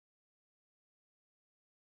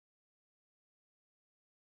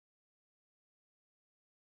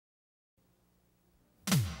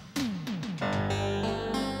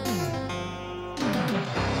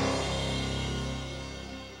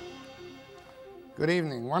Good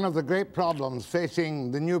evening. One of the great problems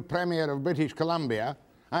facing the new Premier of British Columbia,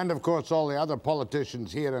 and of course all the other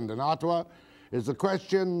politicians here and in Ottawa, is the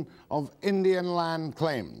question of Indian land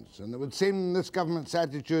claims. And it would seem this government's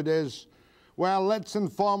attitude is, well, let's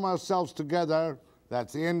inform ourselves together,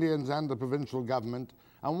 that's the Indians and the provincial government,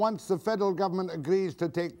 and once the federal government agrees to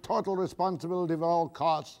take total responsibility for all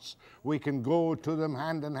costs, we can go to them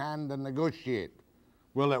hand in hand and negotiate.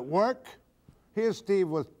 Will it work? Here's Steve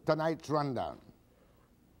with tonight's rundown.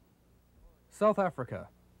 South Africa.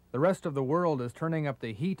 The rest of the world is turning up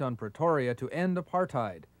the heat on Pretoria to end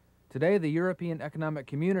apartheid. Today, the European Economic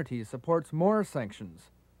Community supports more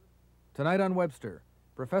sanctions. Tonight on Webster,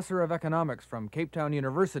 Professor of Economics from Cape Town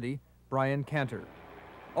University, Brian Kantor.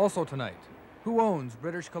 Also tonight, who owns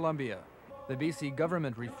British Columbia? The BC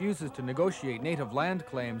government refuses to negotiate native land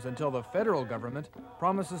claims until the federal government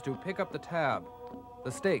promises to pick up the tab.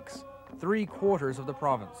 The stakes, 3/4 of the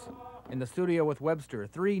province. In the studio with Webster,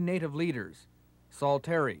 3 native leaders. Saul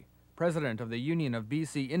Terry, president of the Union of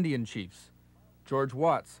BC Indian Chiefs. George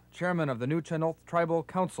Watts, chairman of the Nuu-Chah-Nulth Tribal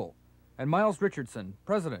Council. And Miles Richardson,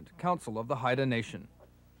 president, council of the Haida Nation.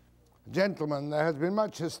 Gentlemen, there has been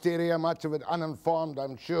much hysteria, much of it uninformed,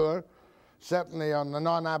 I'm sure, certainly on the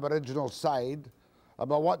non-Aboriginal side,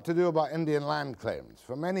 about what to do about Indian land claims.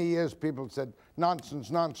 For many years, people said,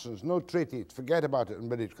 nonsense, nonsense, no treaty, forget about it in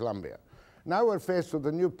British Columbia. Now we're faced with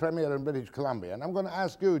a new Premier in British Columbia, and I'm going to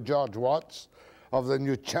ask you, George Watts, of the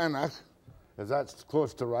Nuu-Chah-Nulth, if that's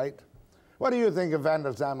close to right. What do you think of Van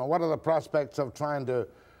der Zalm, and what are the prospects of trying to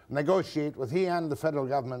negotiate with he and the federal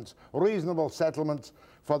governments reasonable settlements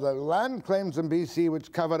for the land claims in BC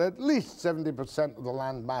which cover at least 70% of the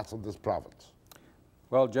land mass of this province?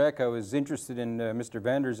 Well, Jack, I was interested in Mr.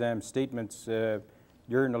 Van der Zalm's statements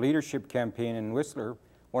during the leadership campaign in Whistler.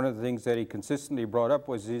 One of the things that he consistently brought up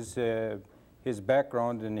was his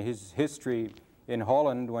background and his history in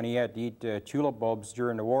Holland when he had to eat tulip bulbs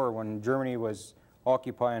during the war when Germany was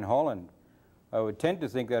occupying Holland. I would tend to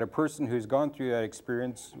think that a person who's gone through that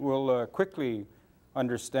experience will quickly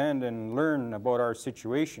understand and learn about our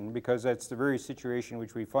situation, because that's the very situation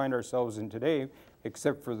which we find ourselves in today,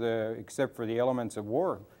 except for the elements of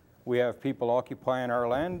war. We have people occupying our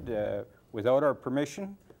land without our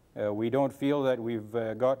permission. We don't feel that we've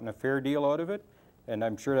gotten a fair deal out of it. And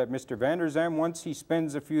I'm sure that Mr. Van der Zalm, once he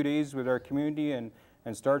spends a few days with our community and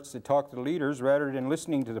starts to talk to the leaders, rather than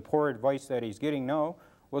listening to the poor advice that he's getting now,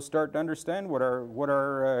 will start to understand what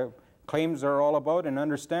our claims are all about, and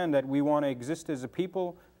understand that we want to exist as a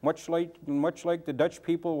people, much like the Dutch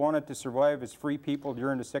people wanted to survive as free people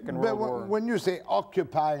during the Second World War. When you say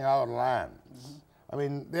occupying our lands, I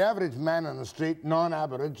mean, the average man on the street,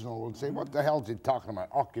 non-Aboriginal, will say, what the hell is he talking about,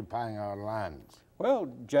 occupying our lands?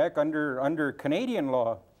 Well, Jack, under Canadian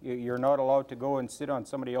law, you're not allowed to go and sit on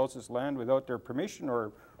somebody else's land without their permission,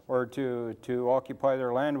 or to occupy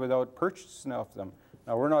their land without purchasing of them.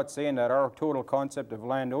 Now, we're not saying that our total concept of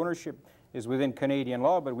land ownership is within Canadian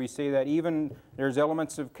law, but we say that even there's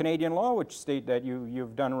elements of Canadian law which state that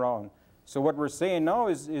you've done wrong. So what we're saying now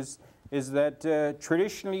is that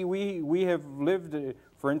traditionally we have lived,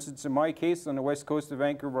 for instance, in my case, on the west coast of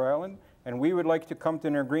Vancouver Island, and we would like to come to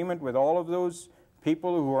an agreement with all of those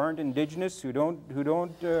people who aren't Indigenous, who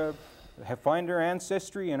don't find their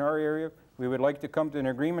ancestry in our area. We would like to come to an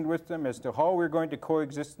agreement with them as to how we're going to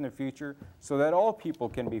coexist in the future so that all people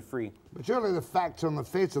can be free. But surely the facts on the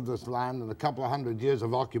face of this land and a couple of hundred years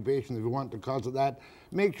of occupation, if you want to cause it that,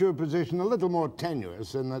 makes your position a little more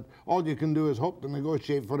tenuous, in that all you can do is hope to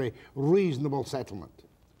negotiate for a reasonable settlement.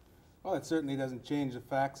 Well, it certainly doesn't change the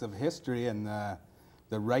facts of history and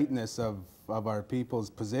the rightness of our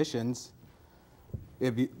people's positions.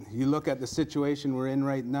 If you look at the situation we're in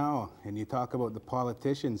right now, and you talk about the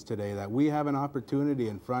politicians today, that we have an opportunity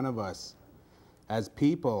in front of us as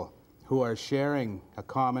people who are sharing a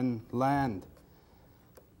common land.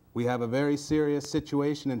 We have a very serious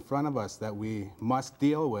situation in front of us that we must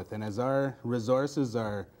deal with, and as our resources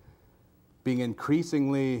are being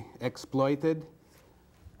increasingly exploited,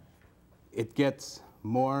 it gets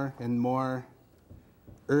more and more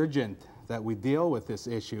urgent that we deal with this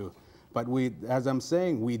issue. But as I'm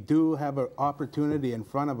saying, we do have an opportunity in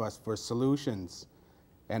front of us for solutions.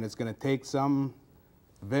 And it's going to take some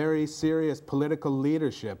very serious political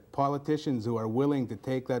leadership, politicians who are willing to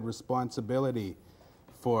take that responsibility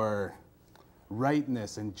for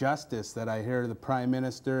rightness and justice that I hear the Prime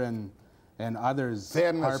Minister and others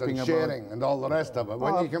fairness harping and sharing and all the rest of it.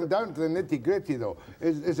 When you come down to the nitty-gritty, though,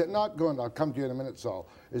 is it not going, I'll come to you in a minute, Saul,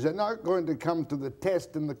 is it not going to come to the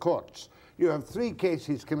test in the courts? You have 3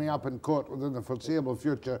 cases coming up in court within the foreseeable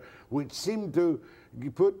future which seem to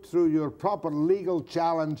put through your proper legal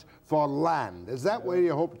challenge for land. Is that where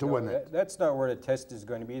you hope to win it? That's not where the test is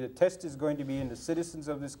going to be. The test is going to be in the citizens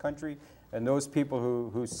of this country and those people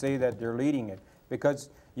who say that they're leading it. Because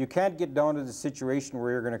you can't get down to the situation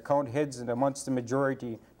where you're going to count heads and amongst the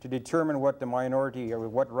majority to determine what the minority or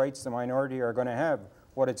what rights the minority are going to have.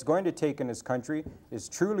 What it's going to take in this country is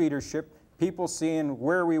true leadership, people seeing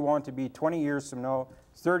where we want to be 20 years from now,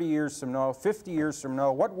 30 years from now, 50 years from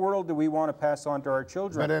now. What world do we want to pass on to our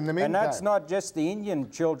children? But in the meantime, and that's not just the Indian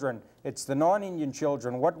children, it's the non-Indian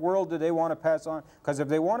children. What world do they want to pass on? Because if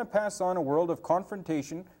they want to pass on a world of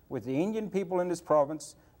confrontation with the Indian people in this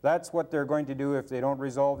province, that's what they're going to do if they don't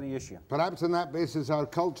resolve the issue. Perhaps on that basis our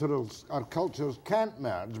cultures can't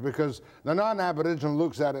merge, because the non-Aboriginal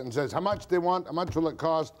looks at it and says how much they want, how much will it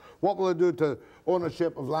cost, what will it do to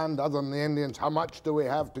ownership of land other than the Indians, how much do we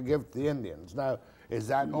have to give to the Indians? Now, is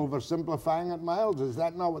that oversimplifying it, Miles? Is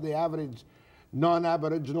that not what the average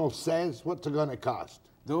non-Aboriginal says? What's it going to cost?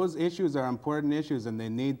 Those issues are important issues and they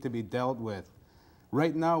need to be dealt with.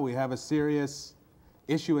 Right now we have a serious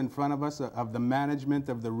issue in front of us of the management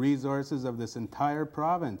of the resources of this entire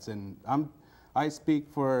province. And I speak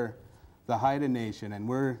for the Haida Nation, and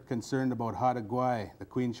we're concerned about Haida Gwaii, the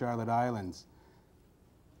Queen Charlotte Islands.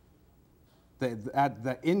 At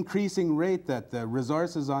the increasing rate that the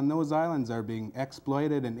resources on those islands are being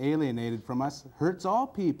exploited and alienated from us hurts all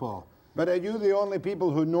people. But are you the only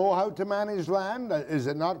people who know how to manage land? Is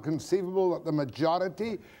it not conceivable that the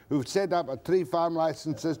majority who've set up a 3-farm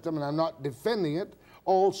license system, and I'm not defending it,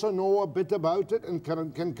 also know a bit about it and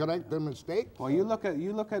can correct their mistakes? Well, you look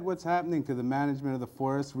at what's happening to the management of the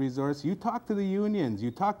forest resource. You talk to the unions.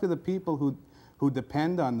 You talk to the people who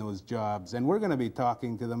depend on those jobs, and we're going to be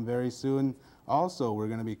talking to them very soon. Also, we're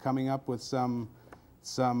going to be coming up with some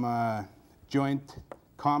joint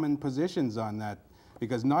common positions on that,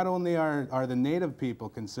 because not only are the Native people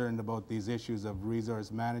concerned about these issues of resource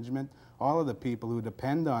management, all of the people who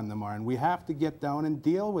depend on them are, and we have to get down and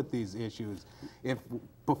deal with these issues.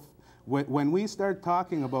 When we start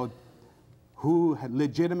talking about who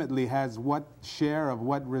legitimately has what share of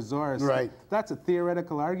what resource, right, that's a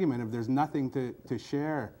theoretical argument if there's nothing to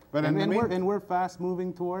share. But and we're fast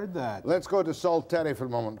moving toward that. Let's go to Saul Terry for a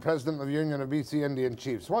moment, President of the Union of BC Indian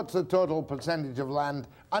Chiefs. What's the total percentage of land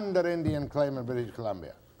under Indian claim in British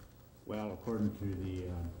Columbia? Well, according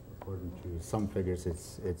to some figures,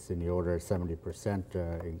 it's in the order of 70%,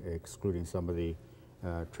 excluding some of the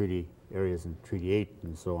treaty areas in Treaty 8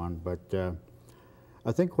 and so on. But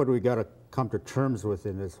I think what we got to come to terms with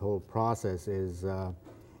in this whole process is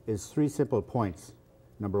 3 simple points.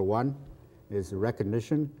 Number 1 is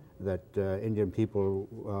recognition that Indian people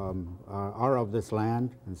are of this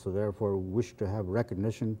land, and so therefore wish to have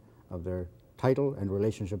recognition of their title and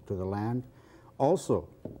relationship to the land. Also,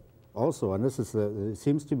 and this is it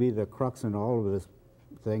seems to be the crux in all of this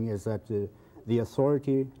thing, is that the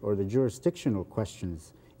authority or the jurisdictional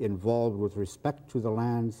questions involved with respect to the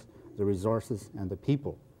lands, the resources, and the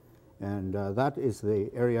people. And that is the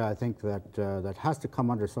area, I think, that has to come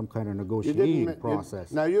under some kind of negotiating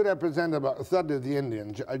process. Now, you represent about a third of the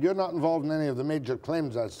Indians. You're not involved in any of the major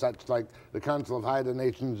claims as such, like the Council of Haida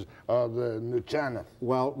Nations or the Nuu-Chah-Nulth.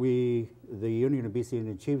 Well, the Union of BC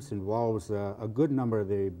Indian Chiefs involves a good number of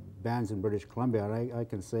the bands in British Columbia, and I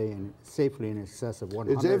can say safely in excess of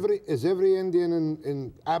 100. Is every Indian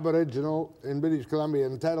in Aboriginal in British Columbia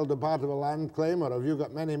entitled to part of a land claim, or have you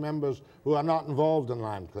got many members who are not involved in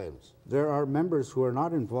land claims? There are members who are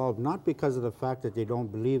not involved, not because of the fact that they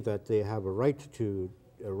don't believe that they have a right to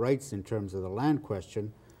rights in terms of the land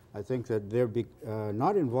question. I think that they're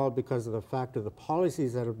not involved because of the fact of the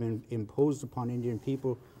policies that have been imposed upon Indian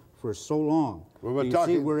people for so long.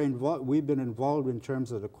 We've been involved in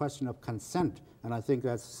terms of the question of consent, and I think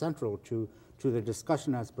that's central to the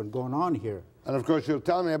discussion that's been going on here. And of course, you'll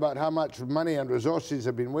tell me about how much money and resources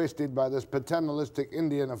have been wasted by this paternalistic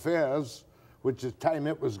Indian affairs, which is time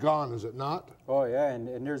it was gone, is it not? Oh yeah,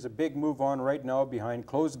 and there's a big move on right now behind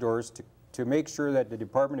closed doors to make sure that the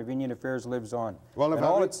Department of Indian Affairs lives on. Well, and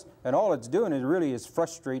all it's doing is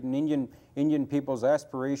frustrating Indian people's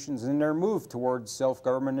aspirations and their move towards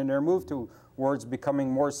self-government and their move towards becoming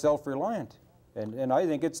more self-reliant. And I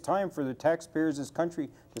think it's time for the taxpayers of this country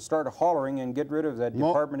to start hollering and get rid of that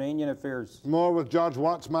Department of Indian Affairs. More with George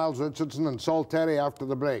Watts, Miles Richardson, and Saul Terry after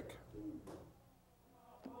the break.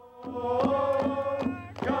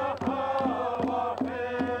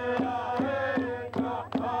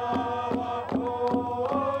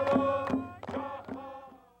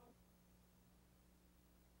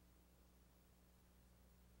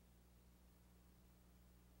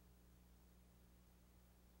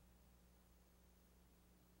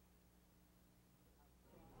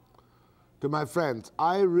 To my friends,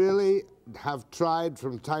 I really have tried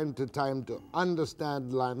from time to time to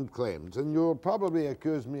understand land claims, and you'll probably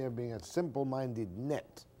accuse me of being a simple-minded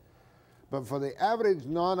nit. But for the average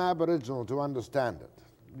non-Aboriginal to understand it,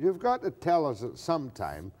 you've got to tell us at some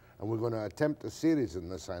time, and we're going to attempt a series in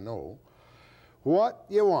this, I know, what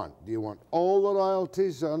you want. Do you want all the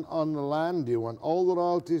royalties on the land? Do you want all the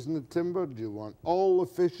royalties in the timber? Do you want all the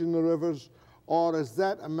fish in the rivers? Or is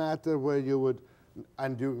that a matter where you would,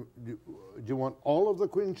 and do you want all of the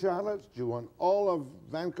Queen Charlottes? Do you want all of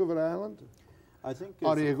Vancouver Island? I think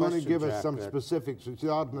or are you going to give us some specifics which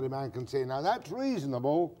the ordinary man can say, now that's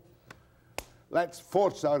reasonable, let's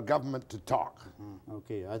force our government to talk?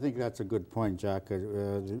 Okay, I think that's a good point, Jack.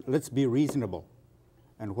 Let's be reasonable.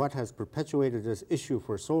 And what has perpetuated this issue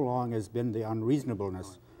for so long has been the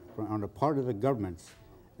unreasonableness on the part of the governments.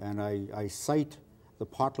 And I cite the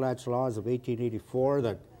Potlatch laws of 1884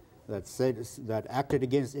 that acted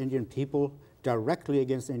against Indian people, directly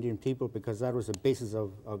against Indian people, because that was the basis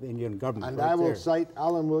of Indian government. And I will cite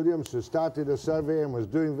Alan Williams, who started a survey and was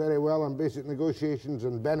doing very well on basic negotiations,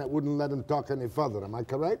 and Bennett wouldn't let him talk any further. Am I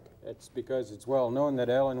correct? It's because it's well known that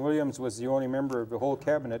Alan Williams was the only member of the whole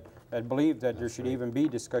cabinet that believed that there should even be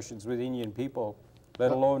discussions with Indian people,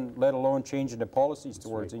 let alone changing the policies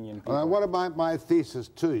towards Indian people. What about my thesis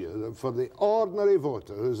to you, that for the ordinary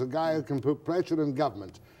voter, who's a guy who can put pressure on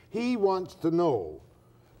government, he wants to know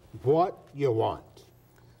what you want?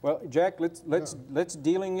 Well, Jack, let's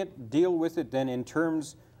deal with it then in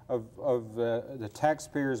terms of the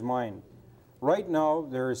taxpayer's mind. Right now,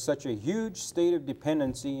 there is such a huge state of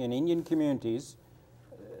dependency in Indian communities.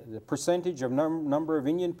 The percentage of number of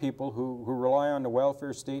Indian people who rely on the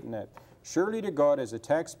welfare state and that. Surely to God, as a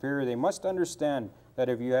taxpayer, they must understand that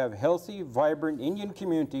if you have healthy, vibrant Indian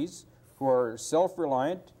communities who are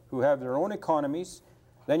self-reliant, who have their own economies,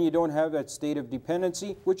 then you don't have that state of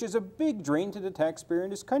dependency, which is a big drain to the taxpayer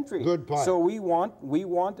in this country. Good point. So we want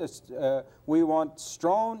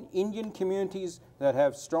strong Indian communities that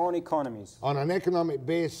have strong economies. On an economic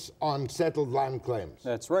base on settled land claims.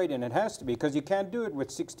 That's right, and it has to be, because you can't do it with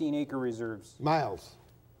 16-acre reserves. Miles.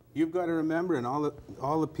 You've got to remember, and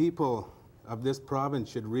all the people of this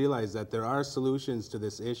province should realize that there are solutions to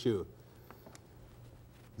this issue.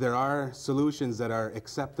 There are solutions that are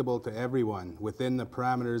acceptable to everyone within the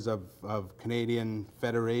parameters of Canadian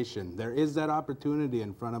Federation. There is that opportunity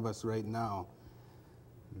in front of us right now.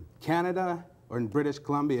 Canada or in British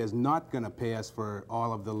Columbia is not going to pay us for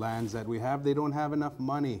all of the lands that we have. They don't have enough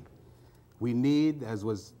money. We need, as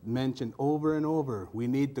was mentioned over and over, we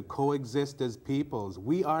need to coexist as peoples.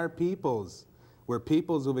 We are peoples. We're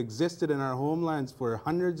peoples who've existed in our homelands for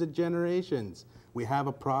hundreds of generations. We have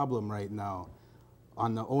a problem right now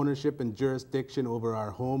on the ownership and jurisdiction over our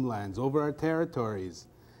homelands, over our territories.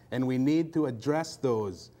 And we need to address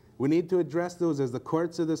those. We need to address those, as the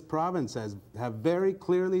courts of this province have very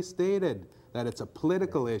clearly stated, that it's a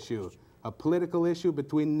political issue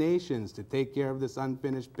between nations to take care of this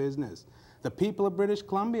unfinished business. The people of British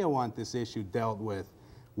Columbia want this issue dealt with.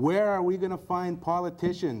 Where are we going to find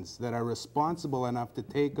politicians that are responsible enough to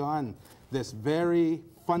take on this very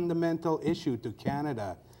fundamental issue to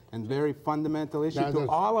Canada and very fundamental issue to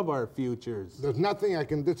all of our futures? There's nothing I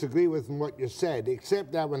can disagree with in what you said,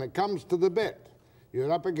 except that when it comes to the bit,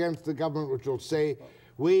 you're up against the government which will say,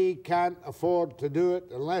 we can't afford to do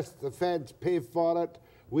it unless the feds pay for it.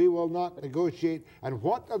 We will not negotiate. And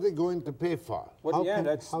what are they going to pay for? Well,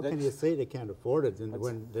 how can you say they can't afford it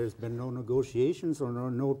when there's been no negotiations or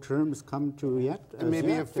no terms come to yet? It may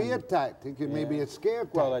be a fear tactic. It may be a scare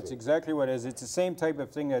tactic. Well, that's exactly what it is. It's the same type of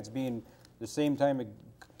thing that's being, the same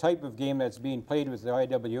type of game that's being played with the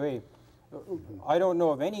IWA. I don't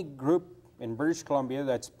know of any group in British Columbia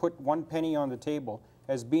that's put 1 penny on the table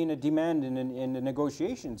as being a demand in the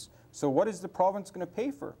negotiations. So what is the province going to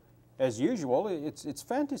pay for? As usual, it's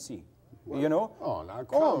fantasy, you know. Oh, now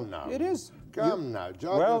come now. It is. Come now,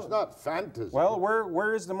 John. It's not fantasy. Well,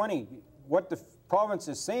 where is the money? What the province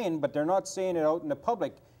is saying, but they're not saying it out in the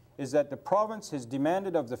public, is that the province has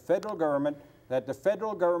demanded of the federal government that the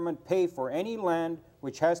federal government pay for any land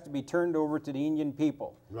which has to be turned over to the Indian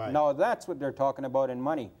people. Right. Now that's what they're talking about in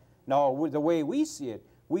money. Now, the way we see it,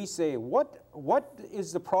 we say, what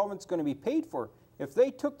is the province going to be paid for? If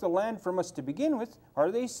they took the land from us to begin with,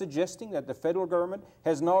 are they suggesting that the federal government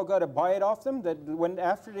has now got to buy it off them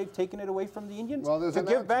after they've taken it away from the Indians to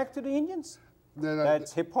give back to the Indians?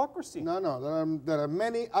 That's hypocrisy. No, there are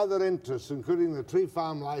many other interests, including the tree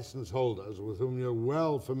farm license holders, with whom you're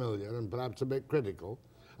well familiar and perhaps a bit critical,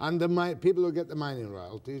 and the people who get the mining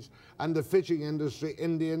royalties, and the fishing industry,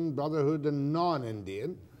 Indian, Brotherhood, and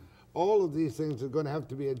non-Indian, all of these things are going to have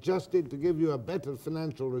to be adjusted to give you a better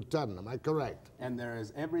financial return. Am I correct? And there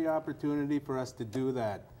is every opportunity for us to do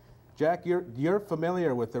that. Jack, you're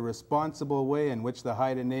familiar with the responsible way in which the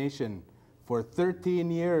Haida Nation, for 13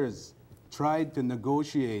 years, tried to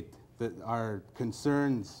negotiate our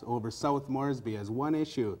concerns over South Moresby as one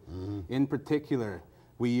issue. In particular,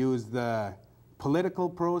 we used the political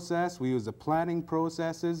process, we used the planning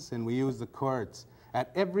processes, and we used the courts. At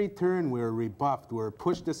every turn, we were rebuffed. We were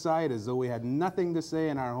pushed aside as though we had nothing to say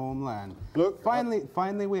in our homeland. Look,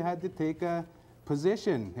 finally, we had to take a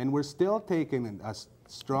position, and we're still taking a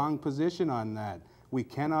strong position on that. We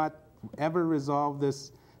cannot ever resolve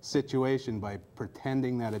this situation by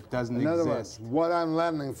pretending that it doesn't exist. In other words, what I'm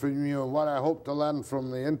learning from you and what I hope to learn from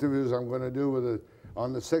the interviews I'm going to do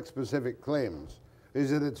on the 6 specific claims is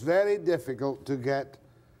that it's very difficult to get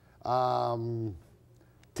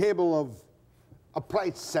table of a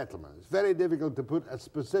price settlement. It's very difficult to put a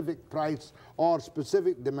specific price or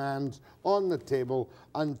specific demands on the table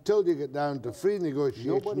until you get down to free negotiations.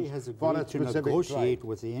 Nobody has agreed to negotiate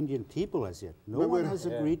with the Indian people as yet. No one has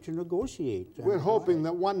agreed to negotiate. We're hoping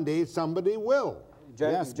that one day somebody will.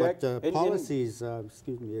 Yes, but the policies,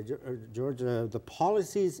 excuse me, George, the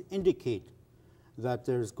policies indicate that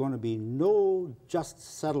there's going to be no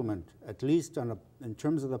just settlement, at least in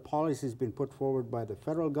terms of the policies being put forward by the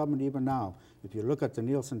federal government even now. If you look at the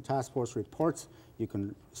Nielsen Task Force reports, you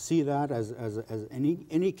can see that as any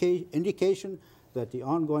indication that the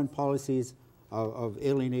ongoing policies of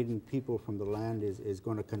alienating people from the land is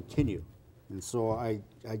going to continue. And so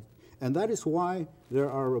and that is why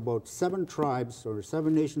there are about 7 tribes or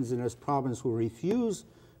 7 nations in this province who refuse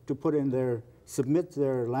to submit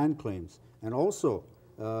their land claims. And also,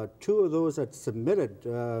 2 of those that submitted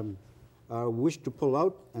wished to pull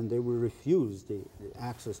out, and they were refused the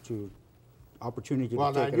access to opportunity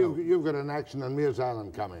to take it out. You've got an action on Mears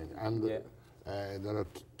Island coming, and there are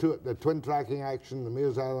the twin tracking action, the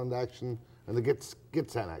Mears Island action, and the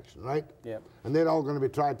Gitsan action, right? Yeah. And they're all going to be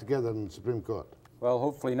tried together in the Supreme Court. Well,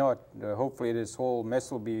 hopefully not. Hopefully this whole mess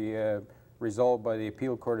will be resolved by the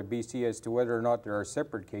Appeal Court of BC as to whether or not there are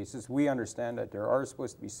separate cases. We understand that there are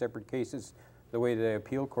supposed to be separate cases the way the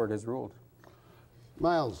Appeal Court has ruled.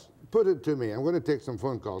 Miles, put it to me. I'm going to take some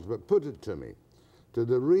phone calls, but put it to me. To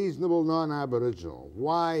the reasonable non-Aboriginal,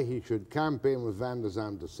 why he should campaign with Van der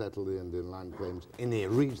Zalm to settle the Indian land claims in a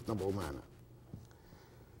reasonable manner.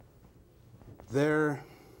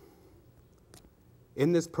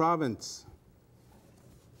 In this province,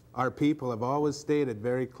 our people have always stated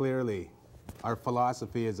very clearly our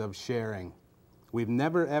philosophy is of sharing. We've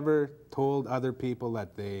never ever told other people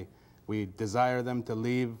that we desire them to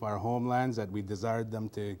leave our homelands, that we desire them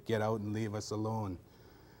to get out and leave us alone.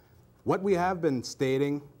 What we have been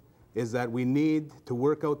stating is that we need to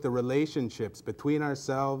work out the relationships between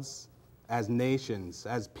ourselves as nations,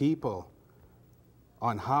 as people,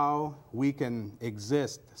 on how we can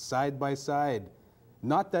exist side by side.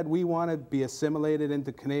 Not that we want to be assimilated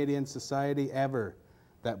into Canadian society ever,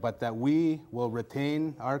 but that we will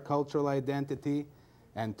retain our cultural identity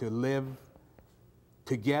and to live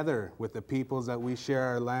together with the peoples that we share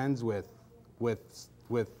our lands with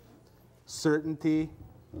certainty.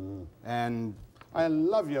 And I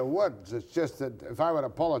love your words. It's just that if I were a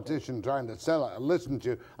politician trying to sell it and listen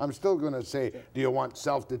to you, I'm still going to say, do you want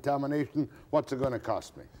self-determination? What's it going to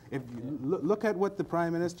cost me? If you look at what the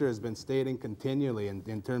Prime Minister has been stating continually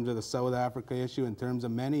in terms of the South Africa issue, in terms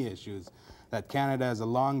of many issues, that Canada has a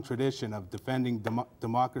long tradition of defending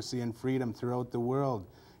democracy and freedom throughout the world.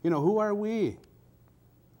 You know, who are we?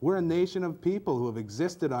 We're a nation of people who have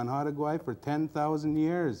existed on Haida Gwaii for 10,000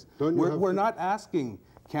 years. We're not asking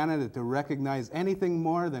Canada to recognize anything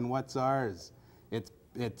more than what's ours.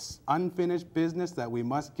 It's unfinished business that we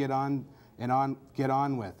must get on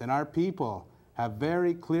with. And our people have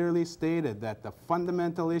very clearly stated that the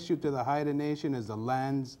fundamental issue to the Haida Nation is the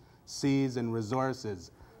lands, seas, and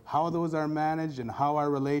resources, how those are managed and how our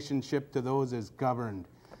relationship to those is governed.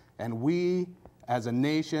 And we, as a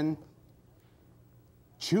nation,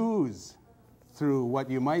 choose through what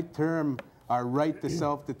you might term our right to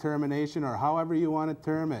self-determination, or however you want to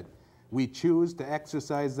term it. We choose to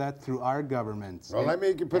exercise that through our governments. Well, let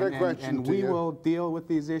me put a question to you. And we will deal with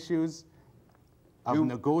these issues of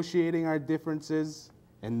negotiating our differences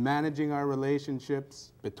and managing our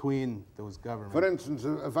relationships between those governments. For instance,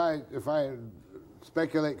 if I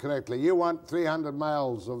speculate correctly, you want 300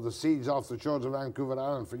 miles of the seas off the shores of Vancouver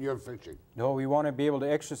Island for your fishing. No, we want to be able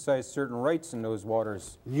to exercise certain rights in those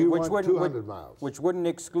waters. You want 200 miles. Which wouldn't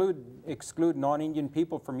exclude non-Indian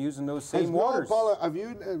people from using those same waters.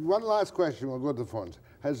 One last question, we'll go to the phones.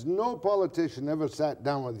 Has no politician ever sat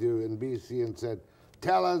down with you in BC and said,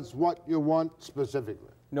 tell us what you want specifically.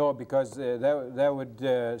 No, because that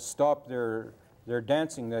would stop their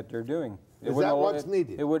dancing that they're doing. Is that what's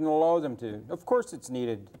needed? It wouldn't allow them to. Of course it's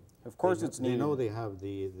needed. Of course it's needed. They know they have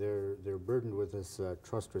they're burdened with this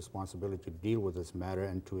trust responsibility to deal with this matter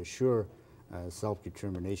and to assure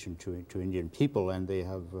self-determination to Indian people, and they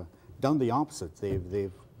have done the opposite.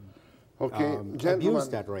 They've Okay,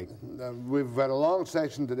 abused that right. We've had a long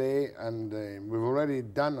session today, and we've already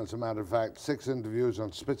done, as a matter of fact, 6 interviews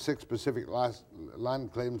on 6 specific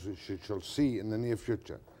land claims which you shall see in the near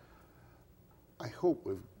future. I hope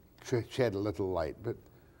we've shed a little light, but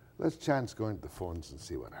let's chance go into the phones and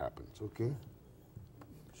see what happens, okay?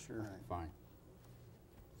 Sure. Fine.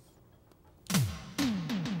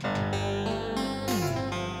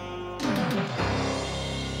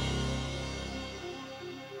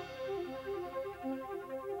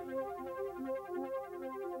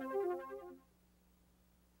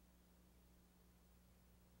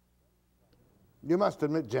 You must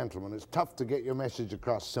admit, gentlemen, it's tough to get your message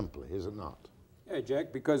across simply, is it not? Yeah,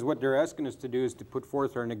 Jack, because what they're asking us to do is to put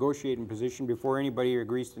forth our negotiating position before anybody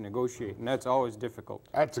agrees to negotiate, and that's always difficult.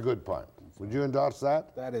 That's a good point. Would you endorse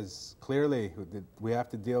that? That is clearly, we have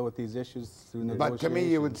to deal with these issues through negotiation. But to me,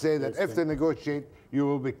 you would say that if they negotiate, you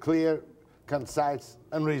will be clear, concise,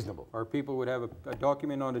 and reasonable. Our people would have a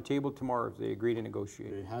document on the table tomorrow if they agree to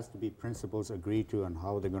negotiate. It has to be principles agreed to on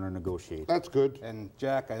how they're going to negotiate. That's good. And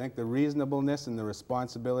Jack, I think the reasonableness and the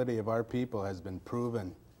responsibility of our people has been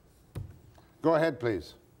proven. Go ahead,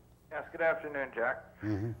 please. Yes, good afternoon, Jack.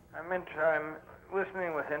 I'm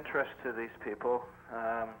listening with interest to these people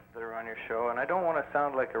that are on your show, and I don't want to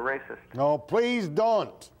sound like a racist. No, please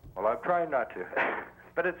don't. Well, I'm trying not to.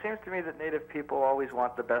 But it seems to me that Native people always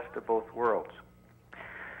want the best of both worlds.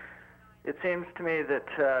 It seems to me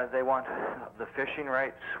that they want the fishing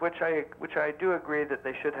rights, which I do agree that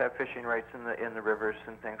they should have fishing rights in the rivers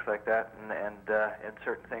and things like that, and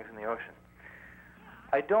certain things in the ocean.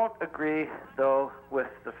 I don't agree, though, with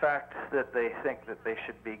the fact that they think that they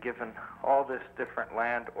should be given all this different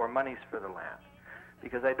land or monies for the land,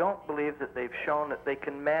 because I don't believe that they've shown that they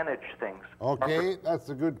can manage things. Okay, that's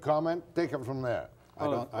a good comment. Take it from there.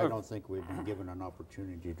 I don't think we've been given an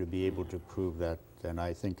opportunity to be able to prove that, and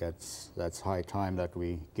I think that's high time that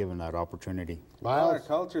we given that opportunity. Well, our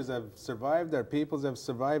cultures have survived, our peoples have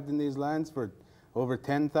survived in these lands for over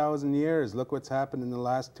 10,000 years. Look what's happened in the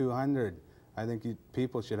last 200. I think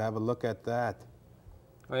people should have a look at that.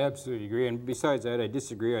 I absolutely agree, and besides that, I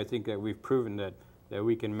disagree. I think that we've proven that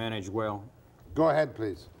we can manage well. Go ahead,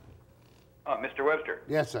 please. Mr. Webster.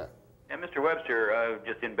 Yes, sir. And Mr. Webster,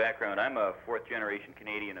 just in background, I'm a 4th-generation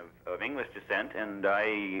Canadian of English descent, and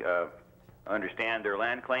I understand their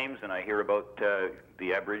land claims, and I hear about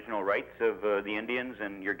the Aboriginal rights of the Indians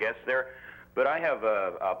and your guests there. But I have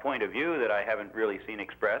a point of view that I haven't really seen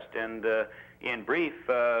expressed, and in brief,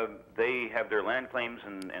 they have their land claims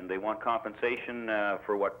and they want compensation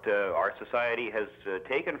for what our society has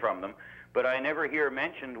taken from them. But I never hear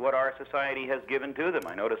mentioned what our society has given to them.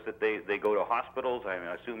 I notice that they go to hospitals. I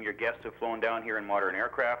assume your guests have flown down here in modern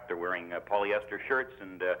aircraft. They're wearing polyester shirts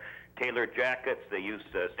and tailored jackets. They use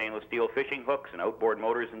stainless steel fishing hooks and outboard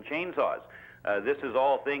motors and chainsaws. This is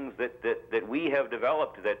all things that we have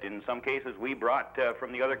developed that in some cases we brought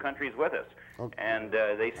from the other countries with us. Okay. And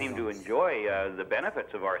they seem to enjoy the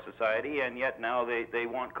benefits of our society, and yet now they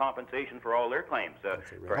want compensation for all their claims.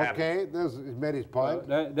 Okay, there's Mary's point.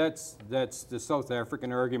 That's the South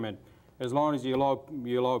African argument. As long as you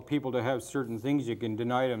allow people to have certain things, you can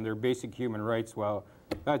deny them their basic human rights. Well,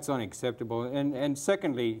 that's unacceptable. And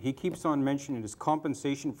secondly, he keeps on mentioning his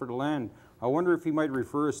compensation for the land. I wonder if he might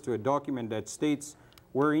refer us to a document that states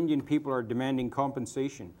where Indian people are demanding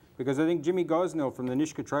compensation. Because I think Jimmy Gosnell from the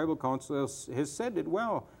Nuu-Chah-Nulth Tribal Council has said it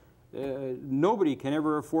well. Nobody can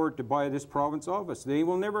ever afford to buy this province off us. They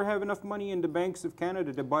will never have enough money in the banks of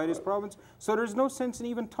Canada to buy this province. So there's no sense in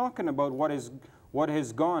even talking about what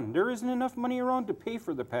has gone. There isn't enough money around to pay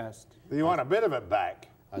for the past. You want a bit of it back.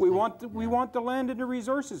 We want the land and the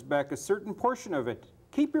resources back, a certain portion of it.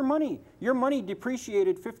 Keep your money. Your money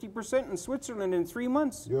depreciated 50% in Switzerland in 3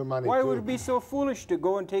 months. Your money Why too. would it be so foolish to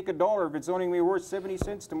go and take $1 if it's only going to be worth 70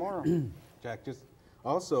 cents tomorrow? Jack, just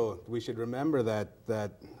also, we should remember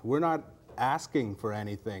that we're not asking for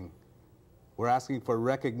anything. We're asking for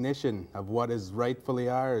recognition of what is rightfully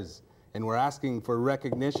ours. And we're asking for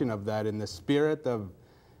recognition of that in the spirit of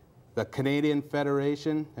the Canadian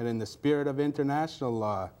Federation and in the spirit of international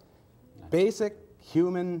law. Basic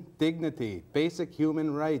human dignity, basic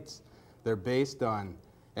human rights they're based on.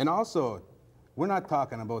 And also, we're not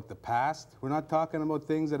talking about the past. We're not talking about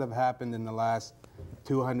things that have happened in the last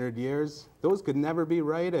 200 years, those could never be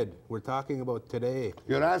righted. We're talking about today.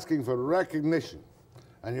 You're asking for recognition,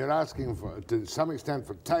 and you're asking for, to some extent,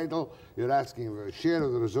 for title, you're asking for a share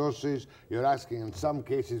of the resources, you're asking in some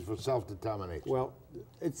cases for self-determination. Well,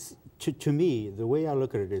 it's, to me, the way I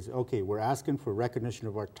look at it is, okay, we're asking for recognition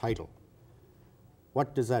of our title.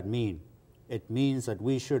 What does that mean? It means that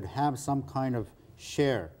we should have some kind of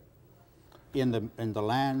share in the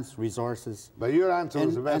lands, resources, But your answer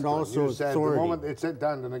was the best and one. also You said authority. the moment they sit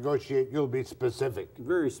down to negotiate, you'll be specific.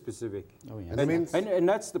 Very specific. Oh, yeah. And I mean, And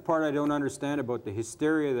that's the part I don't understand about the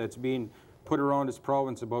hysteria that's being put around this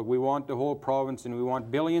province about we want the whole province and we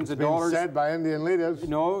want billions of been dollars. said by Indian leaders.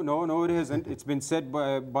 No, it isn't. It's been said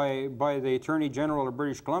by the Attorney General of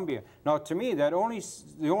British Columbia. Now, to me, that only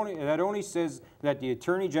says that the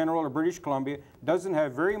Attorney General of British Columbia doesn't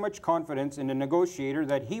have very much confidence in the negotiator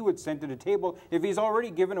that he would send to the table if he's already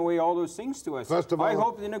given away all those things to us. First of all, I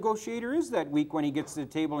hope the negotiator is that weak when he gets to the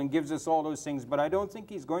table and gives us all those things, but I don't think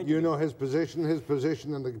he's going to. You know his position and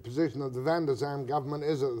the position of the Van der Zalm government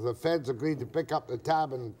is that if the feds agree to pick up the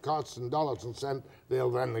tab and costs and dollars and cents, they'll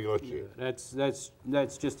then negotiate.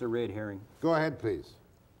 That's just a red herring. Go ahead, please.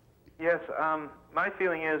 Yes, my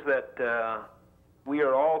feeling is that we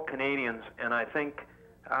are all Canadians, and I think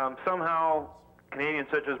somehow Canadians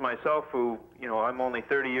such as myself, who, you know, I'm only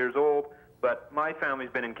 30 years old, but my family's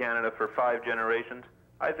been in Canada for 5 generations.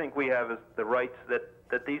 I think we have the rights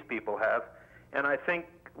that these people have, and I think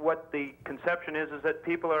what the conception is that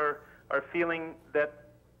people are feeling that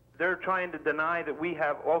they're trying to deny that we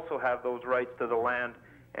also have those rights to the land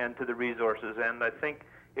and to the resources. And I think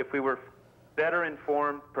if we were better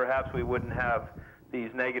informed, perhaps we wouldn't have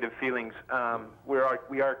these negative feelings. We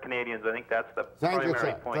are Canadians. I think that's the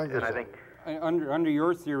primary point. And I think under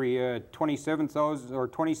your theory, 27,000 or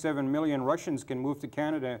 27 million Russians can move to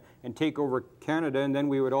Canada and take over Canada, and then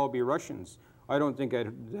we would all be Russians. I don't think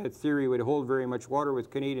that theory would hold very much water with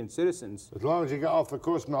Canadian citizens. As long as you get off the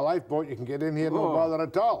coast in a lifeboat, you can get in here, no bother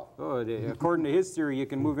at all. According to his theory, you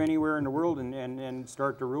can move anywhere in the world and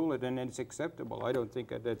start to rule it, and it's acceptable. I don't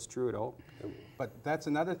think that's true at all. But that's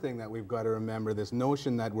another thing that we've got to remember, this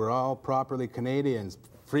notion that we're all properly Canadians,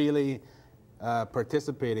 freely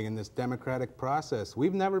participating in this democratic process.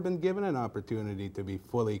 We've never been given an opportunity to be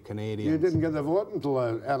fully Canadians. You didn't get the vote until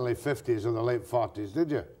the early 50s or the late 40s,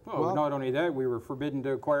 did you? Well, not only that, we were forbidden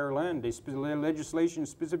to acquire land. Legislation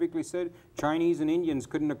specifically said Chinese and Indians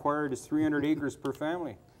couldn't acquire just 300 acres per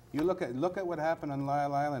family. You look at what happened on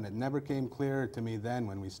Lyle Island. It never came clearer to me then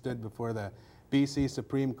when we stood before the BC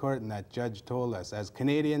Supreme Court and that judge told us, as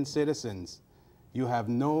Canadian citizens, you have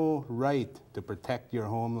no right to protect your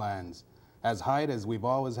homelands. As Haidas, we've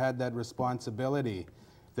always had that responsibility.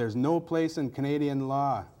 There's no place in Canadian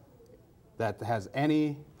law that has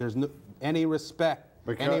any respect,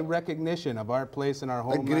 any recognition of our place in our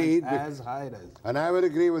homeland as Haidas. And I would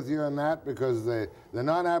agree with you on that, because the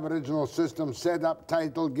non-Aboriginal system set up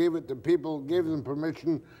title, gave it to people, gave them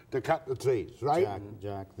permission to cut the trees, right?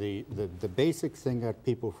 Jack, the basic thing that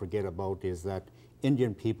people forget about is that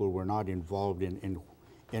Indian people were not involved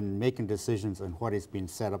in making decisions on what is being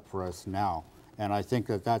set up for us now. And I think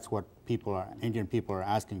that that's what Indian people are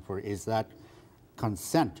asking for, is that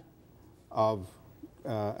consent of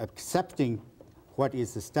accepting what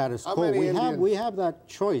is the status quo. We have that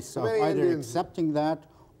choice of either accepting that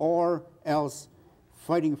or else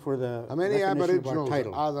fighting for the How many Aboriginals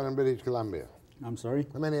title. are there in British Columbia? I'm sorry?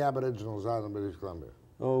 How many Aboriginals are there in British Columbia?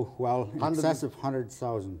 Oh, well, in excess of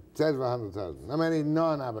 100,000. Excess of 100,000. How many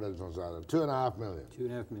non-Aboriginals are there? 2.5 million.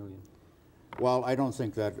 2.5 million. Well, I don't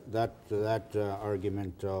think that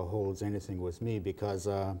argument holds anything with me, because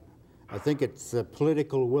I think it's the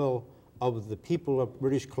political will of the people of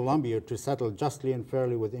British Columbia to settle justly and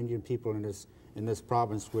fairly with Indian people in this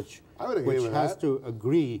province, which has to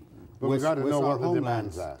agree but with we've got to know our what the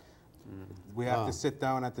homelands. demands are. We have to sit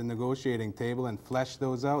down at the negotiating table and flesh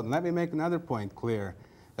those out. And let me make another point clear,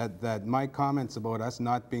 that my comments about us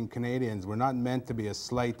not being Canadians were not meant to be a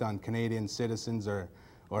slight on Canadian citizens or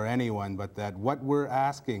anyone, but that what we're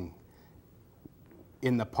asking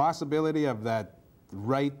in the possibility of that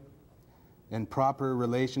right and proper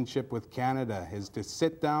relationship with Canada is to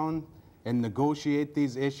sit down and negotiate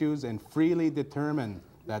these issues and freely determine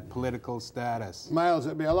that political status. Miles,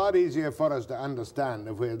 it'd be a lot easier for us to understand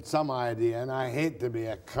if we had some idea, and I hate to be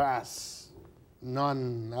a crass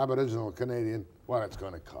non-Aboriginal Canadian, what it's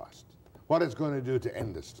going to cost, what it's going to do to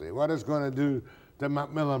industry, what it's going to do to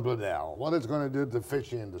Macmillan Bloedel, what it's going to do to the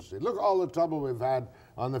fishing industry. Look at all the trouble we've had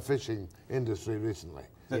on the fishing industry recently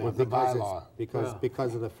with the bylaw.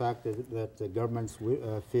 Because of the fact that the governments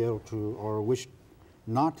fail to or wish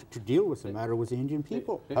not to deal with the matter with the Indian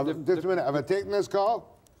people. Just a minute. Have I taken this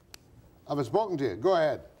call? Have I spoken to you? Go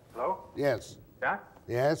ahead. Hello? Yes. Yeah?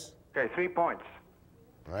 Yes. Okay, 3 points.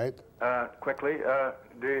 Right. Quickly,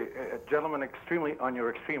 the gentleman extremely on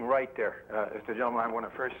your extreme right there is the gentleman I want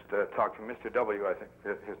to first talk to, Mr. W, I think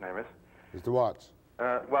his name is. Mr. Watts.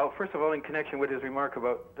 Well, first of all, in connection with his remark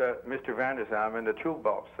about Mr. Van der Zalm and the tube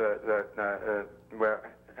bulbs,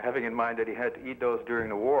 where having in mind that he had to eat those during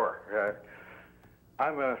the war.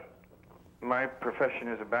 My profession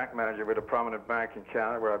is a bank manager with a prominent bank in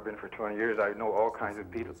Canada where I've been for 20 years. I know all kinds of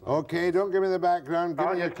people. Okay, don't give me the background.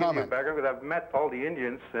 Give me your comment. Background because I've met all the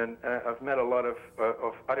Indians and I've met a lot of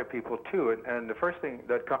other people too. And the first thing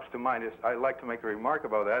that comes to mind is I'd like to make a remark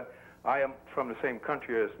about that. I am from the same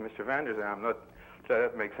country as Mr. Van der Zalm. Not that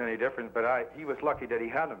that makes any difference, but he was lucky that he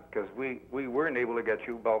had them because we weren't able to get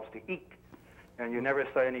tube bulbs to eat. And you never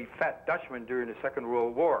saw any fat Dutchmen during the Second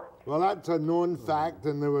World War. Well, that's a known fact,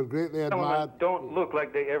 and they were greatly admired. Some of them don't look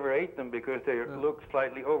like they ever ate them because they look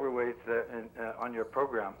slightly overweight on your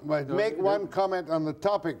program. Well, make one comment on the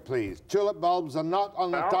topic, please. Tulip bulbs are not on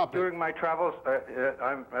the topic. During my travels,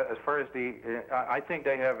 as far as I think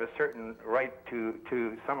they have a certain right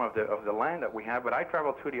to some of the land that we have, but I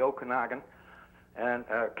traveled through the Okanagan and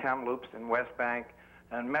Kamloops and West Bank,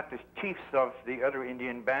 and met the chiefs of the other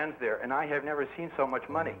Indian bands there, and I have never seen so much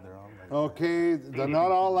money. Okay, they're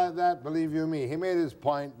not all like that, believe you me. He made his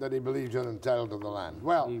point that he believes you're entitled to the land.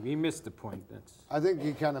 Well, he missed the point. I think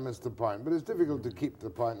he kind of missed the point, but it's difficult to keep the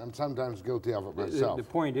point. I'm sometimes guilty of it myself. The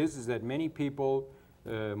point is that many people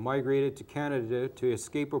migrated to Canada to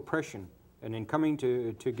escape oppression, and in coming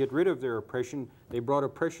to get rid of their oppression, they brought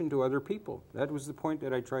oppression to other people. That was the point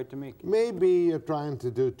that I tried to make. Maybe you're trying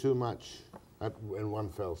to do too much in one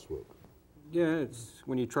fell swoop. Yeah, it's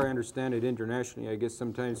when you try to understand it internationally, I guess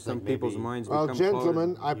sometimes some people's minds become clouded. Well,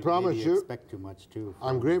 gentlemen, I promise you, expect too much too.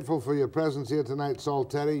 I'm grateful for your presence here tonight, Saul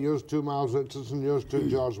Terry. Yours too, Miles Richardson. Yours too,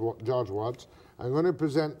 George Watts. I'm going to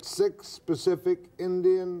present 6 specific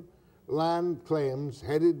Indian land claims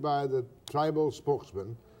headed by the tribal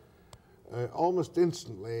spokesman almost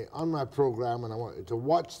instantly on my program, and I want you to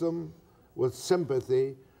watch them with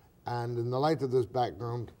sympathy and in the light of this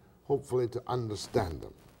background, hopefully to understand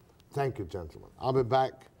them. Thank you, gentlemen. I'll be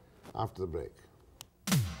back after the break.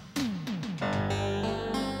 No,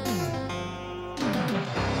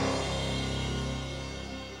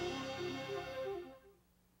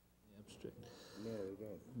 we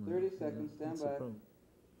don't. 30 seconds, stand by.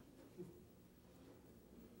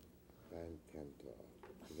 Brian Kantor,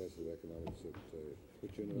 Professor of Economics at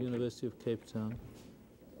which University of Cape Town.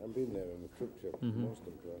 I've been there on the trip trip. Most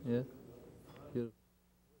impressed. Yeah.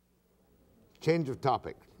 Change of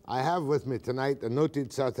topic. I have with me tonight a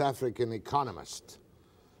noted South African economist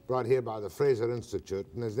brought here by the Fraser Institute,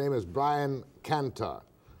 and his name is Brian Kantor,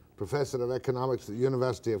 Professor of Economics at the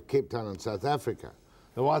University of Cape Town in South Africa.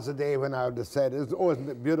 There was a day when I would have said, oh, isn't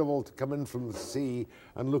it beautiful to come in from the sea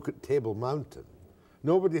and look at Table Mountain?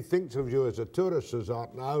 Nobody thinks of you as a tourist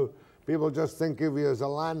resort now. People just think of you as a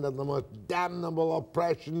land of the most damnable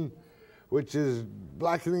oppression, which is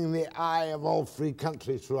blackening the eye of all free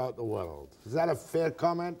countries throughout the world. Is that a fair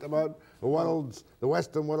comment about the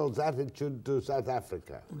Western world's attitude to South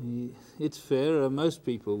Africa? It's fair. Most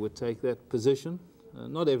people would take that position.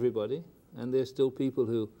 Not everybody. And there's still people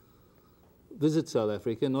who visit South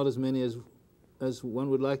Africa, not as many as one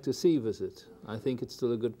would like to see visit. I think it's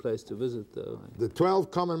still a good place to visit, though. The 12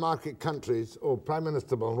 common market countries, Prime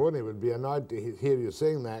Minister Mulroney would be annoyed to hear you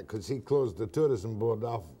saying that because he closed the tourism board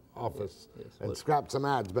office and scrapped some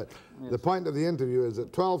ads. But the point of the interview is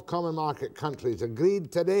that 12 common market countries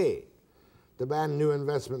agreed today to ban new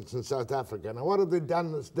investments in South Africa. Now, what have they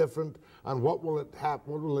done that's different, and what will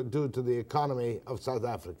it do to the economy of South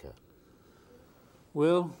Africa?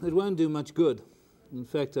 Well, it won't do much good. In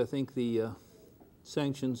fact, I think the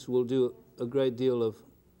sanctions will do a great deal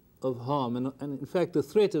of harm. And in fact, the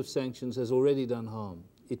threat of sanctions has already done harm.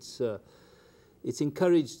 It's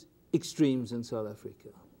encouraged extremes in South Africa.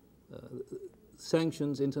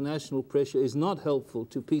 Sanctions, international pressure is not helpful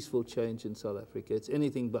to peaceful change in South Africa. It's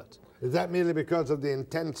anything but. Is that merely because of the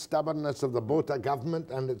intense stubbornness of the Botha government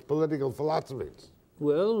and its political philosophies?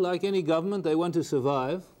 Well, like any government, they want to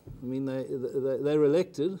survive. I mean, they're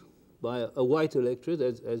elected by a white electorate,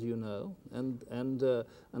 as you know, and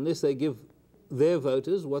unless they give their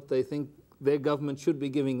voters what they think their government should be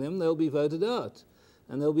giving them, they'll be voted out.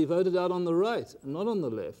 And they'll be voted out on the right, not on the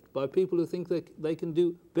left, by people who think they can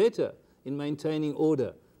do better in maintaining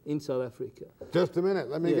order in South Africa. Just a minute,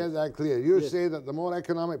 let me get that clear. You say that the more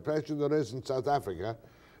economic pressure there is in South Africa,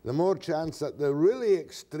 the more chance that the really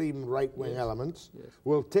extreme right-wing elements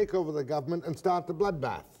will take over the government and start the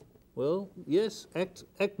bloodbath. Well, yes, act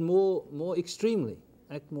more extremely.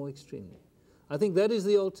 Act more extremely. I think that is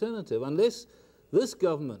the alternative. Unless this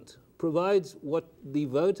government provides what the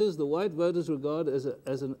voters, the white voters, regard as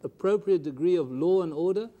an appropriate degree of law and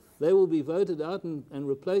order, they will be voted out and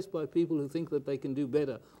replaced by people who think that they can do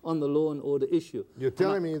better on the law and order issue. You're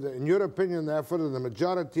telling me that, in your opinion, therefore, the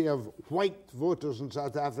majority of white voters in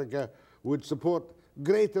South Africa would support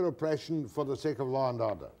greater oppression for the sake of law and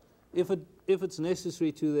order? If it's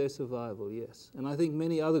necessary to their survival, yes. And I think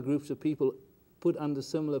many other groups of people put under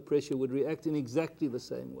similar pressure would react in exactly the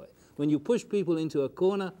same way. When you push people into a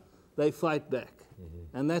corner, they fight back.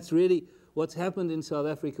 And that's really what's happened in South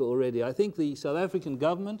Africa already. I think the South African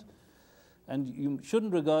government, and you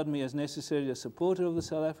shouldn't regard me as necessarily a supporter of the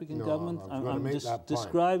South African government. I'm just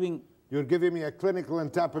describing... You're giving me a clinical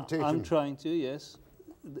interpretation. I'm trying to, yes.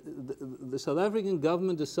 The South African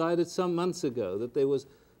government decided some months ago that there was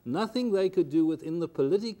nothing they could do within the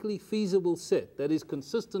politically feasible set that is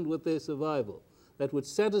consistent with their survival, that would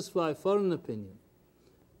satisfy foreign opinion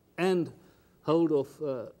and hold off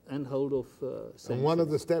sanctions. And one of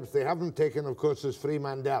the steps they haven't taken, of course, is free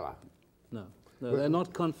Mandela. No, they're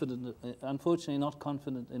not confident, unfortunately not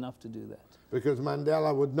confident enough to do that. Because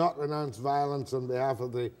Mandela would not renounce violence on behalf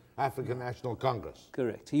of the African National Congress.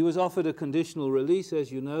 Correct. He was offered a conditional release,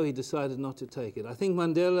 as you know. He decided not to take it. I think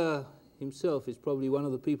Mandela himself is probably one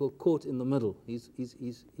of the people caught in the middle. He's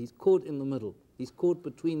caught in the middle. He's caught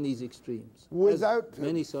between these extremes. Without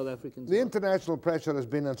many South Africans. The international pressure has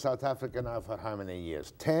been in South Africa now for how many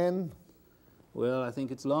years? 10? Well, I think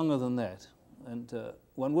it's longer than that. And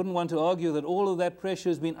one wouldn't want to argue that all of that pressure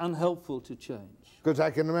has been unhelpful to change. Because I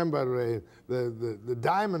can remember the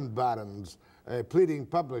diamond barons pleading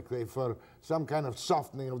publicly for some kind of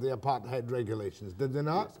softening of the apartheid regulations. Did they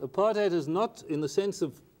not? Yes. Apartheid is not in the sense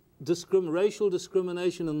of racial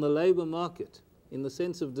discrimination in the labor market, in the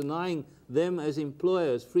sense of denying them as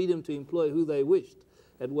employers freedom to employ who they wished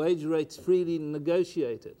at wage rates freely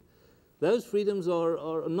negotiated. Those freedoms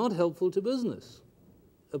are not helpful to business.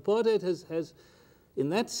 Apartheid has in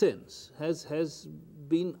that sense, has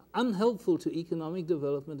been unhelpful to economic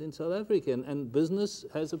development in South Africa, and business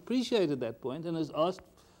has appreciated that point and has asked,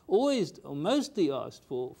 always or mostly asked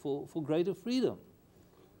for greater freedom.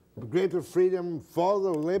 Greater freedom for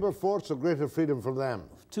the labor force or greater freedom for them?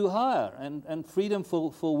 To hire and freedom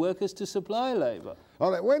for workers to supply labor.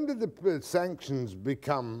 All right, when did the sanctions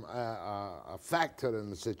become a factor in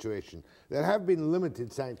the situation? There have been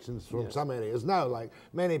limited sanctions from some areas now, like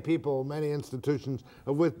many people, many institutions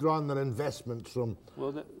have withdrawn their investments from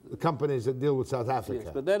the companies that deal with South Africa.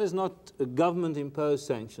 Yes, but that is not government-imposed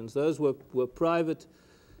sanctions. Those were private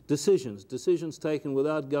decisions taken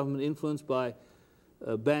without government influence by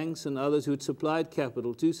banks and others who had supplied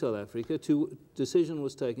capital to South Africa. Decision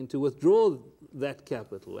was taken to withdraw that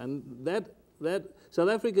capital, and that South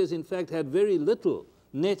Africa has in fact had very little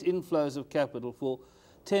net inflows of capital for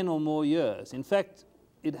 10 or more years. In fact,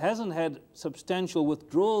 it hasn't had substantial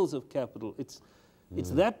withdrawals of capital. It's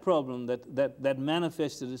that problem that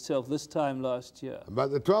manifested itself this time last year. But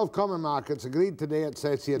the 12 common markets agreed today, it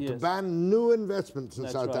says here, to ban new investments in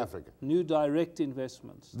South Africa. New direct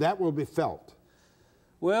investments. That will be felt.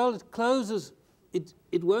 Well, it closes,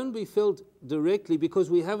 it won't be felt directly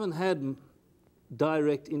because we haven't had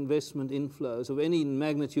direct investment inflows of any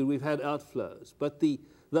magnitude. We've had outflows. But the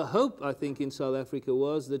hope, I think, in South Africa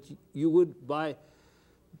was that you would, by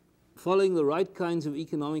following the right kinds of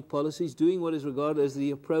economic policies, doing what is regarded as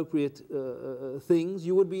the appropriate things,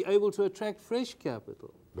 you would be able to attract fresh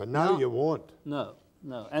capital. But now you won't. No.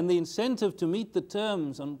 And the incentive to meet the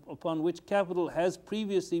terms upon which capital has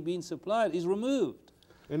previously been supplied is removed.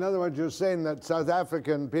 In other words, you're saying that South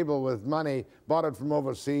African people with money bought it from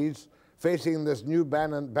overseas, facing this new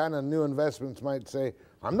ban on new investments, might say,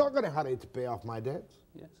 I'm not going to hurry to pay off my debts.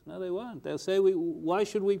 Yes, no, they won't. They'll say, why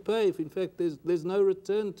should we pay if, in fact, there's no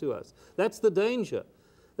return to us? That's the danger.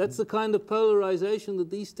 That's the kind of polarization that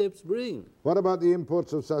these steps bring. What about the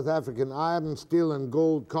imports of South African iron, steel, and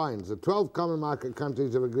gold coins? The 12 common market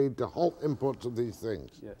countries have agreed to halt imports of these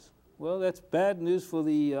things. Yes. Well, that's bad news for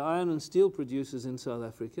the iron and steel producers in South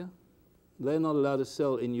Africa. They're not allowed to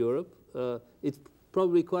sell in Europe. It's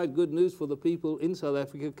probably quite good news for the people in South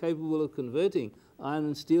Africa capable of converting iron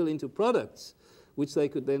and steel into products which they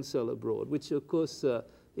could then sell abroad, which of course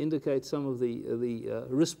indicates some of the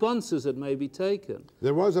responses that may be taken.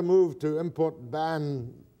 There was a move to import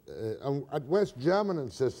ban, at West German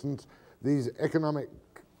insistence, these economic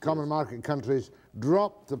common market countries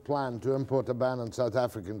dropped the plan to import a ban on South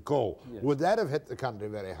African coal. Yes. Would that have hit the country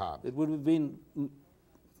very hard? It would have been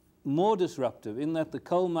more disruptive in that the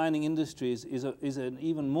coal mining industry is an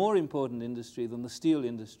even more important industry than the steel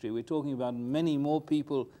industry. We're talking about many more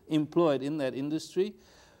people employed in that industry.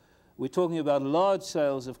 We're talking about large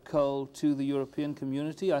sales of coal to the European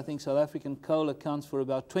community. I think South African coal accounts for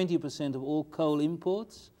about 20% of all coal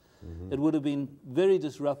imports. It would have been very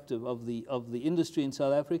disruptive of the industry in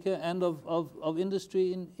South Africa and of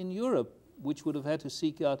industry in Europe, which would have had to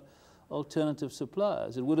seek out alternative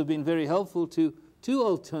suppliers. It would have been very helpful to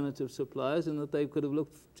alternative suppliers in that they could have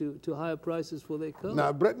looked to higher prices for their coal.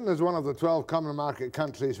 Now, Britain is one of the 12 common market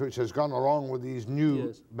countries which has gone along with these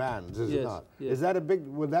new bans, is it not? Yes. Is that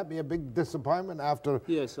would that be a big disappointment after?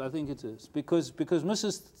 Yes, I think it is. Because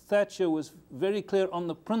Mrs. Thatcher was very clear on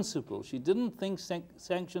the principle. She didn't think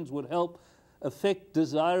sanctions would help affect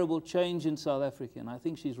desirable change in South Africa, and I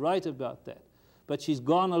think she's right about that. But she's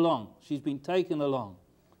gone along. She's been taken along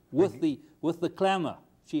with the clamour.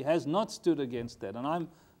 She has not stood against that, and I'm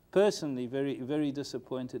personally very, very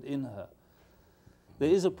disappointed in her. There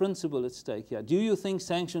is a principle at stake here. Do you think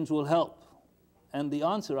sanctions will help? And the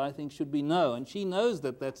answer, I think, should be no, and she knows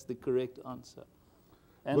that that's the correct answer.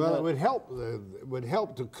 And well, it would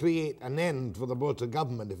help to create an end for the Botha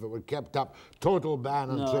government if it were kept up. Total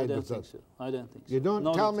ban on trade. No, I don't think so. I don't think so. You don't?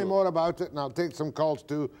 Not Tell me more about it, and I'll take some calls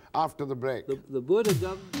too after the break. The Botha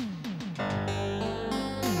government...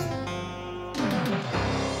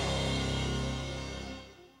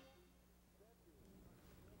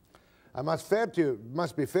 I must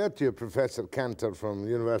be fair to you, Professor Kantor from the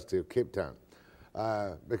University of Cape Town,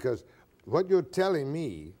 because what you're telling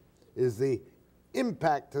me is the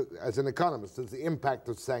impact, as an economist, is the impact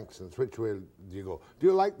of sanctions. Which way do you go? Do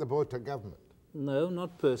you like the Botha government? No,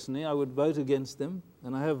 not personally. I would vote against them,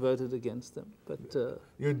 and I have voted against them. But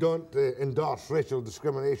you don't endorse racial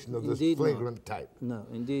discrimination of this flagrant type? No,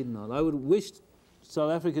 indeed not. I would wish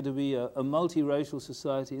South Africa to be a multiracial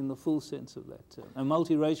society in the full sense of that term, a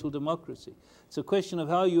multiracial democracy. It's a question of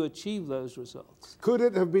how you achieve those results. Could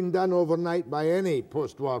it have been done overnight by any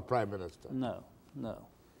post-war prime minister? No, no.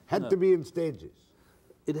 Had to be in stages?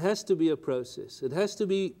 It has to be a process. It has to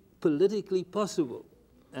be politically possible,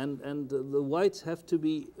 and the whites have to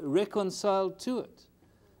be reconciled to it.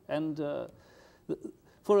 And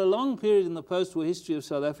for a long period in the post-war history of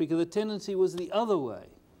South Africa, the tendency was the other way,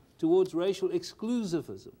 towards racial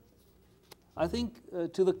exclusivism. I think,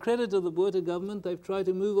 to the credit of the Botha government, they've tried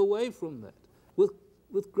to move away from that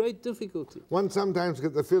with great difficulty. One sometimes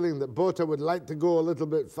gets the feeling that Botha would like to go a little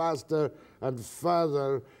bit faster and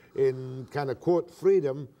further in kind of, quote,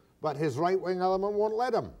 freedom, but his right-wing element won't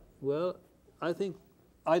let him. Well, I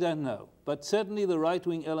don't know, but certainly the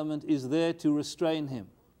right-wing element is there to restrain him.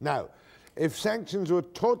 Now, if sanctions were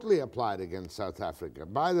totally applied against South Africa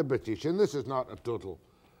by the British, and this is not a total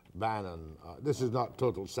ban on, this is not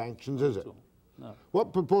total sanctions, is it? No.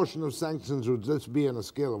 What proportion of sanctions would this be on a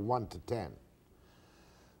scale of 1 to 10?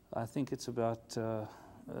 I think it's about,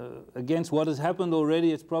 against what has happened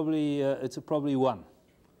already, it's probably 1.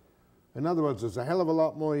 In other words, there's a hell of a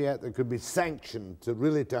lot more yet that could be sanctioned to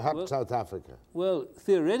really hurt South Africa. Well,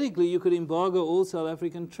 theoretically, you could embargo all South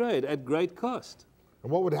African trade at great cost.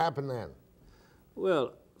 And what would happen then?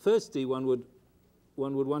 Well, firstly, one would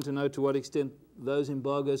want to know to what extent those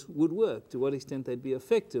embargoes would work, to what extent they'd be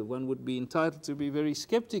effective. One would be entitled to be very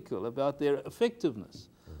skeptical about their effectiveness.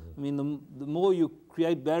 I mean, the more you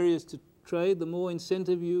create barriers to trade, the more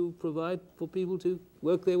incentive you provide for people to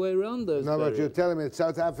work their way around those barriers. But you're telling me that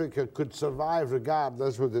South Africa could survive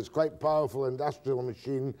regardless with its quite powerful industrial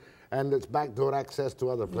machine and its backdoor access to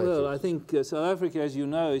other places? Well, I think South Africa, as you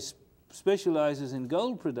know, specializes in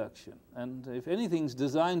gold production, and if anything's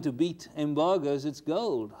designed to beat embargoes, it's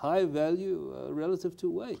gold, high value relative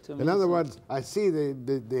to weight. I mean, in other words, I see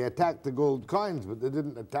they attacked the gold coins, but they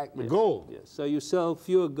didn't attack the gold. Yes, so you sell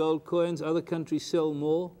fewer gold coins, other countries sell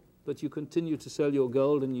more, but you continue to sell your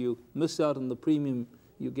gold and you miss out on the premium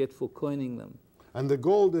you get for coining them. And the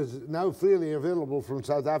gold is now freely available from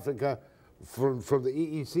South Africa from the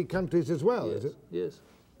EEC countries as well, is it? Yes.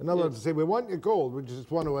 In other words, say, we want your gold, we just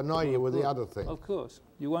want to annoy you with the other thing. Of course.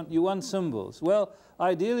 You want symbols. Well,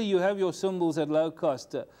 ideally you have your symbols at low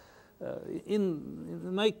cost.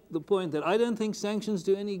 Make the point that I don't think sanctions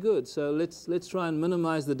do any good, so let's try and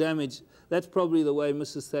minimize the damage. That's probably the way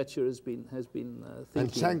Mrs. Thatcher has been thinking.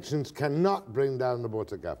 And sanctions cannot bring down the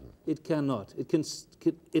Botha government? It cannot.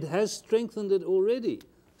 It has strengthened it already.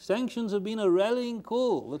 Sanctions have been a rallying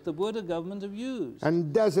call that the Botha government have used.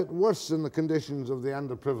 And does it worsen the conditions of the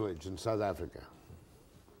underprivileged in South Africa?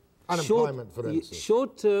 Unemployment, for instance.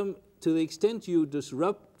 Short term, to the extent you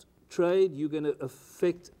disrupt trade, you're going to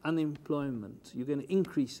affect unemployment. You're going to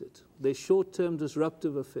increase it. There's short-term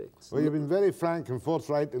disruptive effects. Well, you've been very frank and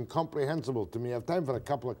forthright and comprehensible to me. I have time for a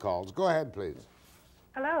couple of calls. Go ahead, please.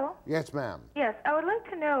 Hello? Yes, ma'am. Yes, I would like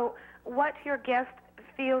to know what your guest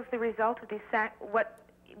feels the result of these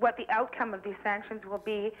what the outcome of these sanctions will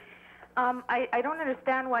be. I don't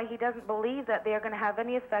understand why he doesn't believe that they are going to have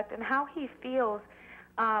any effect, and how he feels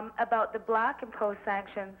about the black imposed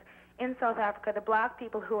sanctions in South Africa, the black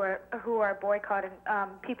people who are boycotting,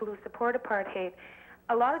 people who support apartheid.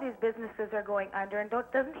 A lot of these businesses are going under, and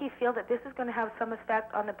doesn't he feel that this is going to have some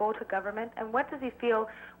effect on the Botha government? And what does he feel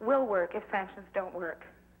will work if sanctions don't work?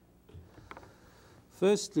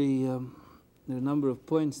 Firstly, there are a number of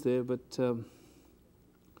points there, but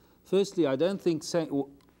firstly, I don't think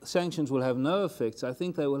sanctions will have no effects. I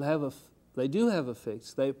think they will have they do have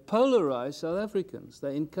effects. They polarize South Africans.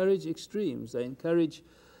 They encourage extremes. They encourage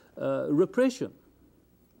repression.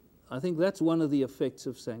 I think that's one of the effects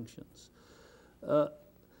of sanctions.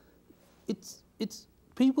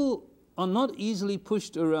 People are not easily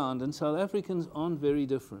pushed around, and South Africans aren't very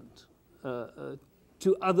different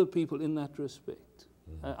to other people in that respect.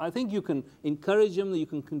 I think you can encourage them, you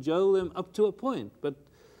can cajole them up to a point, but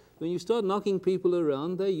when you start knocking people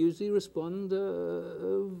around, they usually respond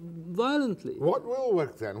violently. What will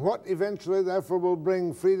work then? What eventually, therefore, will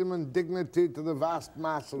bring freedom and dignity to the vast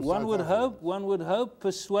mass of South Africa? One would hope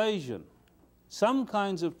persuasion, some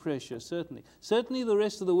kinds of pressure, certainly. Certainly the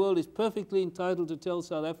rest of the world is perfectly entitled to tell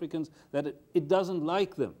South Africans that it doesn't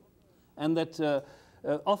like them, and that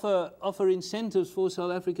offer incentives for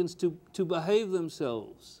South Africans to behave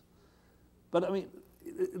themselves. But I mean,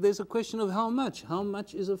 there's a question of how much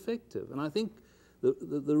is effective. And I think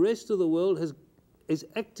the rest of the world is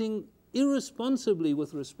acting irresponsibly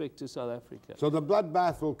with respect to South Africa. So the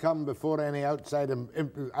bloodbath will come before any outside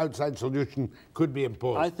solution could be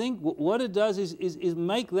imposed. I think what it does is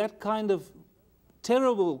make that kind of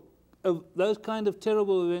those kind of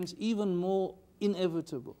terrible events even more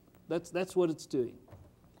inevitable. That's what it's doing.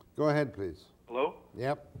 Go ahead, please. Hello?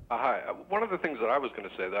 Yep. Hi. One of the things that I was going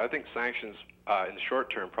to say, that I think sanctions in the short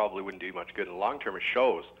term probably wouldn't do much good. In the long term, it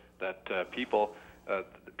shows that people of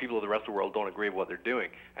the rest of the world don't agree with what they're doing.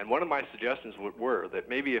 And one of my suggestions were that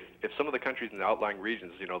maybe if some of the countries in the outlying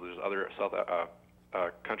regions, there's other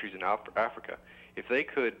countries in Africa, if they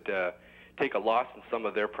could take a loss in some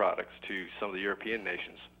of their products to some of the European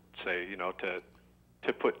nations, say,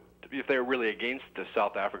 to put, if they're really against the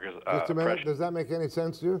South Africa's Just a minute, does that make any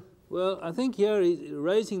sense to you? Well, I think here he's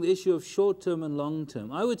raising the issue of short-term and long-term.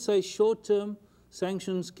 I would say short-term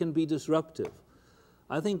sanctions can be disruptive.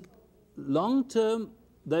 I think long-term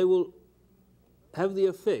they will have the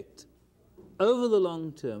effect over the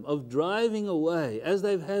long term of driving away, as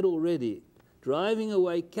they've had already, driving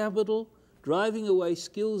away capital, driving away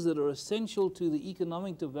skills that are essential to the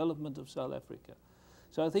economic development of South Africa.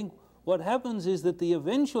 So I think what happens is that the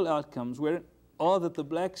eventual outcomes are that the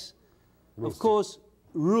blacks, of course,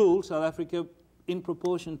 rule South Africa in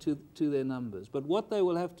proportion to their numbers. But what they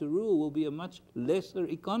will have to rule will be a much lesser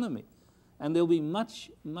economy, and there'll be much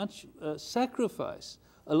sacrifice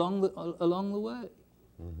along the way.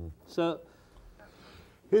 Mm-hmm. So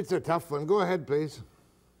it's a tough one. Go ahead, please.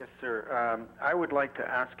 Yes, sir. I would like to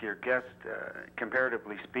ask your guest,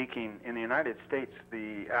 comparatively speaking, in the United States,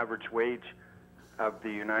 the average wage of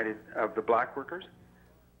the black workers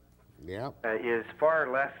is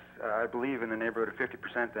far less, I believe, in the neighborhood of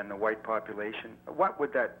 50% than the white population. What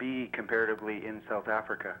would that be comparatively in South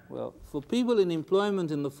Africa? Well, for people in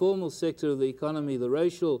employment in the formal sector of the economy, the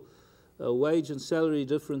racial wage and salary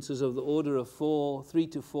differences of the order of 3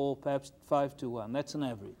 to 4, perhaps 5 to 1. That's an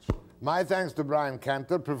average. My thanks to Brian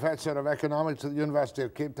Kantor, Professor of Economics at the University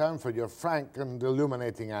of Cape Town, for your frank and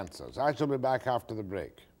illuminating answers. I shall be back after the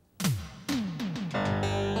break.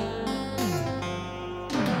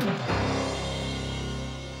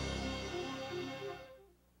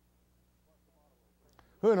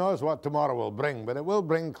 Who knows what tomorrow will bring, but it will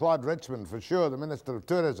bring Claude Richmond, for sure, the Minister of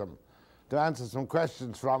Tourism, to answer some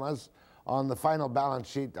questions from us on the final balance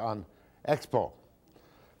sheet on Expo,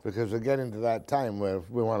 because we're getting to that time where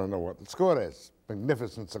we want to know what the score is.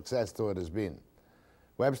 Magnificent success, though it has been.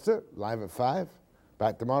 Webster, live at 5,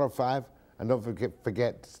 back tomorrow 5, and don't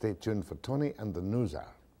forget to stay tuned for Tony and the News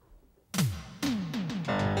Hour.